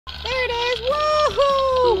There it is.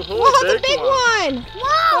 Woohoo! Whoa, the big one.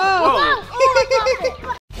 Whoa. Whoa.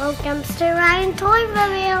 Welcome to Ryan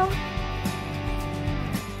ToysReview.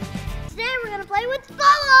 Today we're going to play with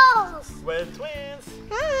bubbles. With twins.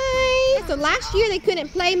 Hi. So last year they couldn't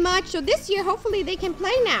play much, so this year hopefully they can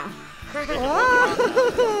play now.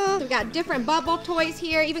 Oh. We got different bubble toys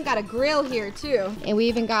here, even got a grill here too. And we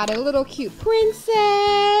even got a little cute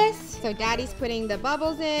princess. So Daddy's putting the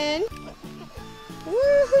bubbles in. Woo,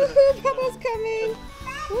 bubbles coming.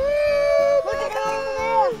 Woo,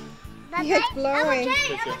 bubbles. Yeah, it's blowing.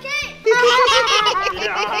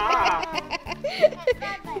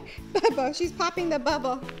 Bubble, she's popping the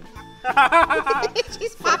bubble.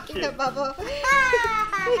 She's popping the bubble.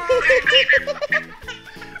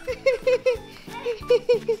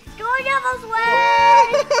 Going up this way.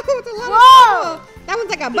 It's a lot of bubble. That one's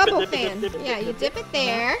like a bubble fan. Yeah, you dip it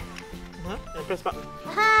there. And press button.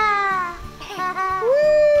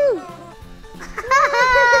 Woo!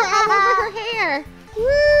 All over her hair.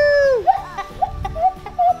 Woo!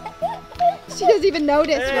 She doesn't even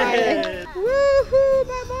notice, Ryan. Woohoo,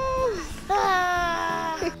 bubbles!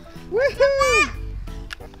 Woohoo!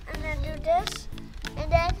 And then do this, and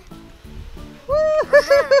then. Woo!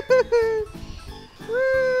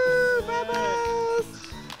 Woo! Bubbles!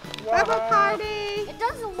 Bubble party! It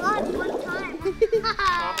does a lot at one time.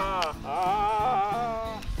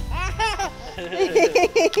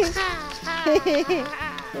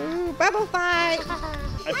 Ooh, bubble fight!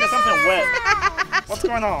 I feel something wet. What's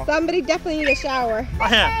going on? Somebody definitely need a shower.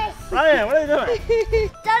 Ryan, what are you doing?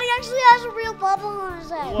 Daddy actually has a real bubble on his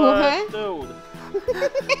head. What? Dude.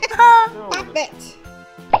 Pop it!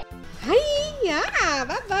 Hi, yeah,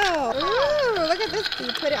 bubble! Ooh, look at this.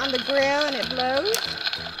 You put it on the grill and it blows.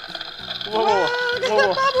 Whoa. Whoa, there's a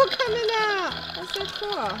bubble coming out. That's so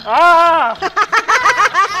cool. Ah!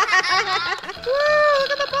 Woo,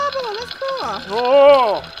 look at the bubble. That's cool.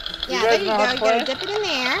 Whoa! Yeah, there you go. You gotta dip it in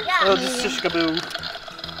there. Yeah. Oh, just shish-kaboo.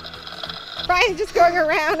 Brian's just going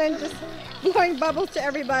around and just blowing bubbles to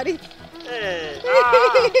everybody. Hey.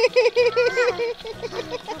 Ah.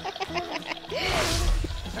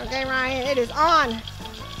 Okay, Ryan, it is on.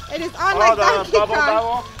 It is on like Donkey Kong.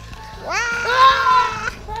 Bubble. Wow!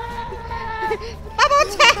 Bubble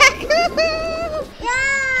tag!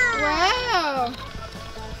 Yeah. Wow!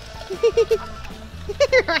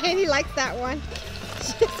 Ryan, he likes that one.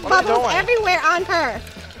 Just What are you bubbles doing? everywhere on her.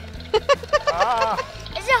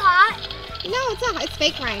 Is it hot? No, it's not. It's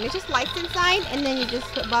fake, Ryan. It's just lights inside, and then you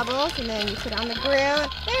just put bubbles, and then you put it on the grill.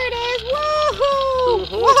 There it is! Woohoo!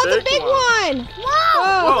 Woohoo, Whoa, the big big one! Whoa!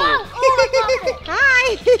 Whoa! Oh,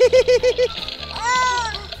 Hi!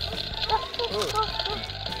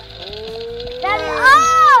 Daddy,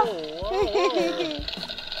 oh!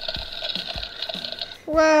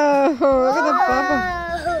 Whoa! Look at the bubble.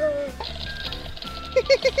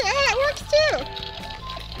 That works too.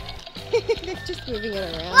 They're just moving it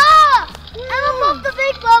around. Ah! I'm above the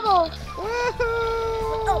big bubble. Woohoo!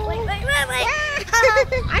 Oh, wait.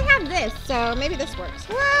 I have this, so maybe this works.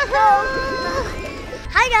 Woohoo!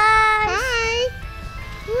 Hi, guys. Hi!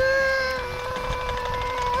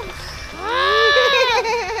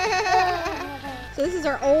 So this is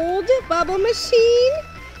our old bubble machine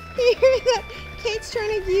that Kate's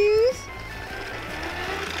trying to use.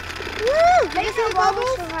 Woo! You Make see the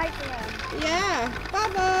bubbles? right there. Yeah,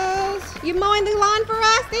 bubbles. You mowing the lawn for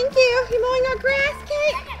us? Thank you. You mowing our grass,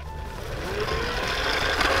 Kate?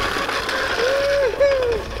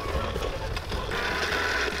 Woohoo!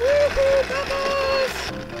 Woohoo, bubbles!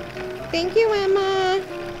 Thank you, Emma.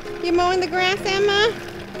 You mowing the grass, Emma?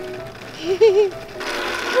 Woo,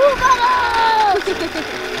 bubbles!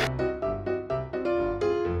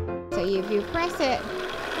 So if you press it,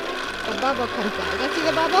 the bubble comes out. You guys see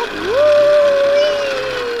the bubble?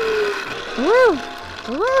 Woo!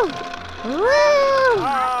 Woo! Woo!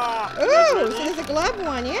 Ah! Ooh, so there's a glove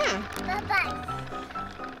one, yeah. Bye-bye.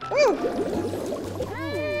 Woo!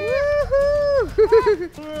 Woohoo!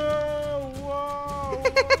 Whoa!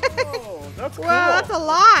 That's cool. Wow, that's a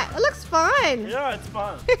lot. It looks fun. Yeah, it's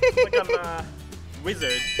fun. It's like I'm a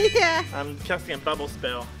wizard. Yeah. I'm casting a bubble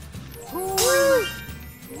spell. Woo!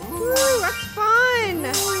 Woo, that's fun.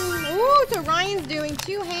 Ooh, so Ryan's doing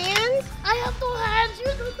 2 hands. I have 2 hands. You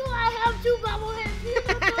do. I have 2 bubble hands. You do.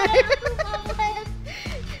 I have 2 bubble hands.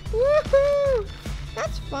 Woohoo!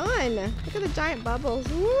 That's fun. Look at the giant bubbles.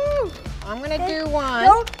 Woo! I'm gonna do one.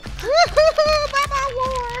 Nope. Woohoo! Bubble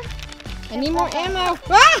war! I need more ammo.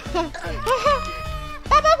 Ah!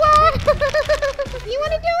 Bubble war! You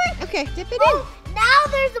wanna do it? Okay, dip it in. Now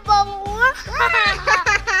there's a bubble war.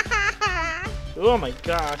 Oh my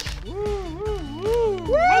gosh. Woo, woo, woo.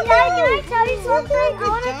 Hey guys, can I tell you something? I Good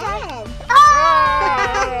want to try. job.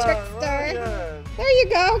 Ah, Trickster. yeah. There you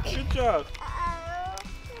go. Good job.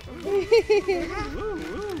 Woo, woo,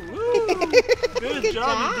 woo. Good Good job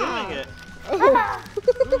job. in doing it. Oh.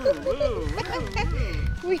 Woo, woo, woo,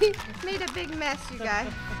 woo. We made a big mess, you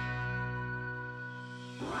guys.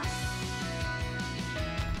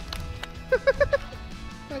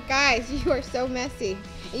 Well, guys, you are so messy.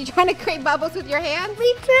 Are you trying to create bubbles with your hands?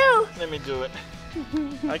 Me too. Let me do it.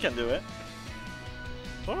 I can do it.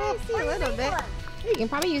 I see a little bit. You can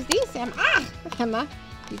probably use these, Sam. Ah, Emma.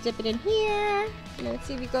 You dip it in here. And let's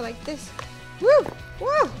see if you go like this. Woo!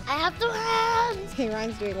 Woo! I have two hands. Okay,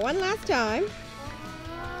 Ryan's doing one last time.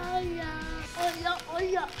 Oh yeah.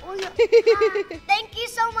 Thank you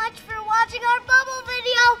so much for watching our bubble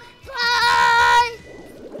video. Bye.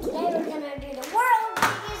 Today we're gonna do the world's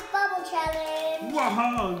biggest bubble challenge.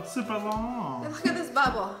 Wow, it's super long. Look at this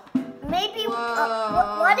bubble. Maybe.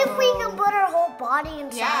 Whoa. What if we can put our whole body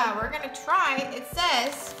inside? Yeah, we're gonna try it. It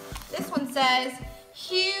says, this one says,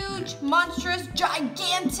 huge, monstrous,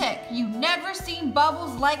 gigantic. You've never seen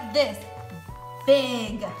bubbles like this.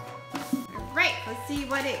 Big. All right, let's see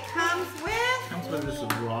what it comes with. Comes with this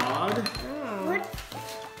rod. What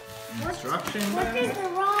Instruction. does the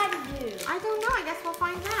rod do? I don't know, I guess we'll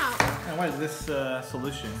find out. And what is this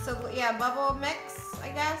solution? So yeah, bubble mix, I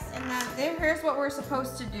guess. And then here's what we're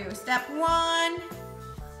supposed to do. Step 1,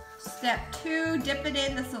 step 2, dip it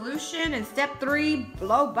in the solution, and step 3,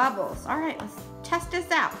 blow bubbles. All right, let's test this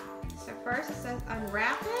out. So first it says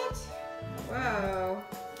unwrap it. Whoa.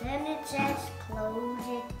 Then it says close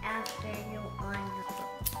it after you unwrap.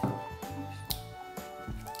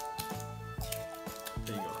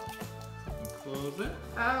 There you go. Close it.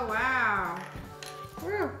 Oh wow.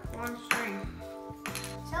 Whew, long string.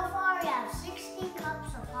 So far we have 60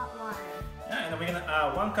 cups of hot water. Yeah, and then we're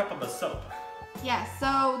gonna 1 cup of the soap. Yeah,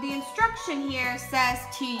 so the instruction here says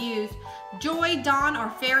to use Joy, Dawn, or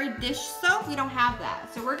Fairy dish soap. We don't have that,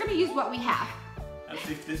 so we're gonna use what we have. Let's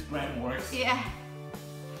see if this brand works. Yeah.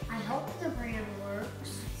 I hope the brand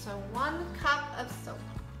works. So 1 cup of soap.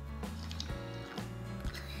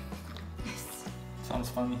 Sounds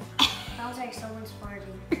funny. Sounds like someone's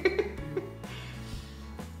farting.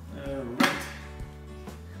 Alright.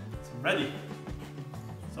 It's ready.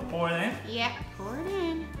 So pour it in. Yeah, pour it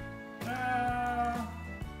in. Now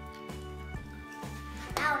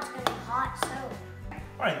it's gonna be hot soap.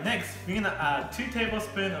 Alright, next we're gonna add 2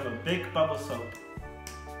 tablespoons of a big bubble soap.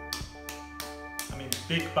 I mean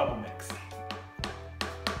big bubble mix.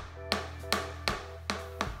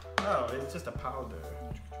 Oh, it's just a powder.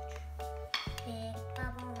 Big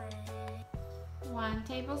bubble mix. 1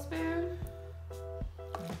 tablespoon.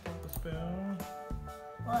 1 tablespoon.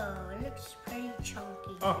 Whoa, it looks pretty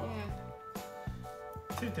chunky. Oh, Yeah.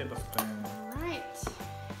 2 tablespoons. All right.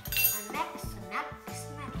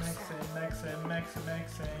 And mix.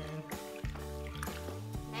 Mixing.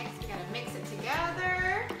 Next, you gotta mix it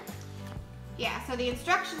together. Yeah, so the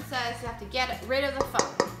instruction says you have to get rid of the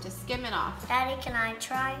foam, to skim it off. Daddy, can I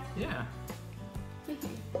try? Yeah, there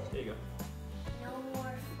you go. No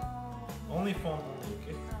more foam. Only foam only,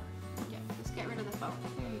 okay? Yeah, just get rid of the foam.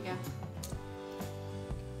 There you go.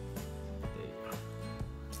 There you go.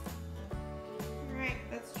 All right,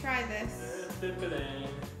 let's try this. Let's dip it in.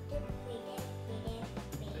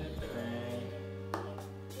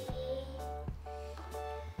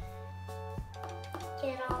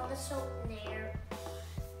 Get all the soap in there.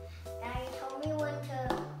 Daddy told me when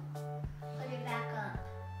to put it back up.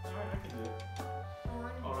 Alright, I can do it.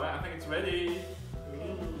 On. Alright, I think it's ready.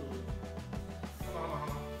 Ooh. Come on.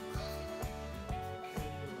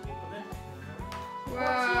 Open it. See a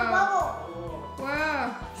Whoa. bubble. Oh.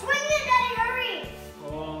 Whoa. Swing it, Daddy, hurry.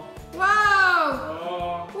 Oh. Whoa.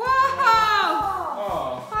 Oh. Whoa. Oh.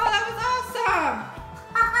 Oh. Oh, that was awesome.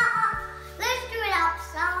 Let's do it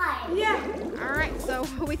outside. Yeah. All right, so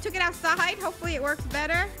we took it outside. Hopefully it works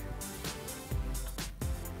better.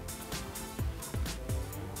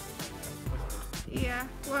 Yeah.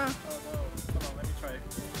 Whoa. Oh no. Hold on, let me try it.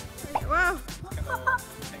 Whoa. It's kinda tangled up.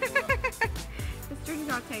 The string's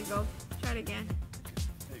all tangled. Try it again.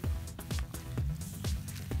 There you go.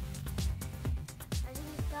 I think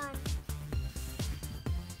it's done.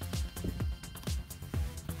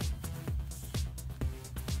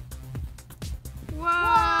 Whoa.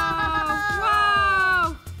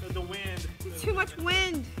 Whoa. The wind. Too much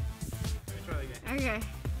wind. Let me try it again. Okay.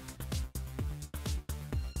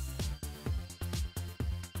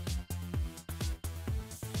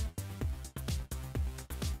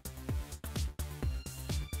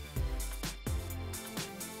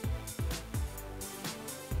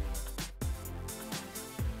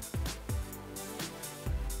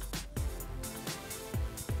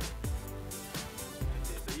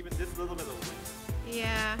 just a little bit of wind.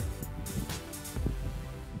 Yeah.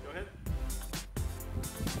 Go ahead.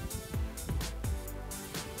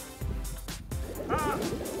 Ah!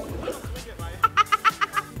 Swing it, Maya.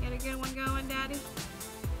 Get a good one going, Daddy.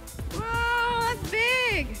 Whoa, that's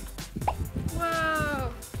big.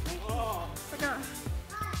 Whoa. Oh. Look out.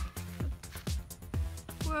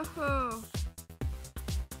 Whoa.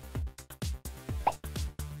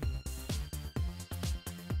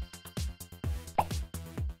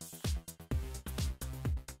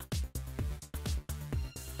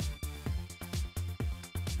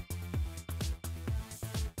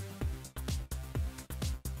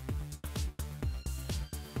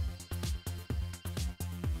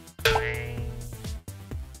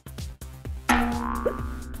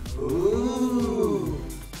 Ooh.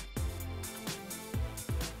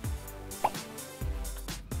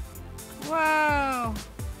 Whoa.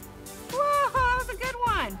 Whoa, that was a good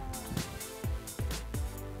one.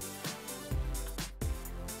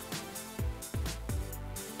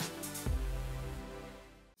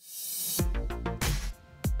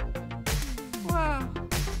 Whoa.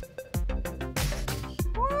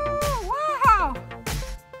 Whoa, wow.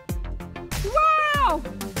 Wow.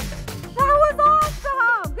 That was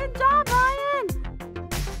awesome. Good job, Ryan.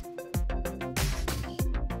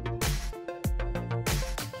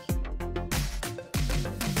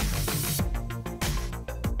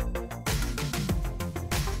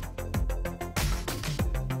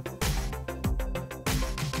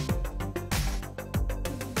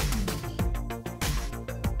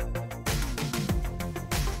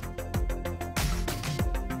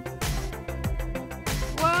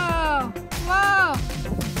 Whoa, whoa,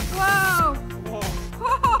 whoa. Whoa.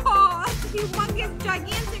 Whoa, that's humongous,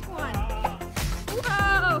 gigantic.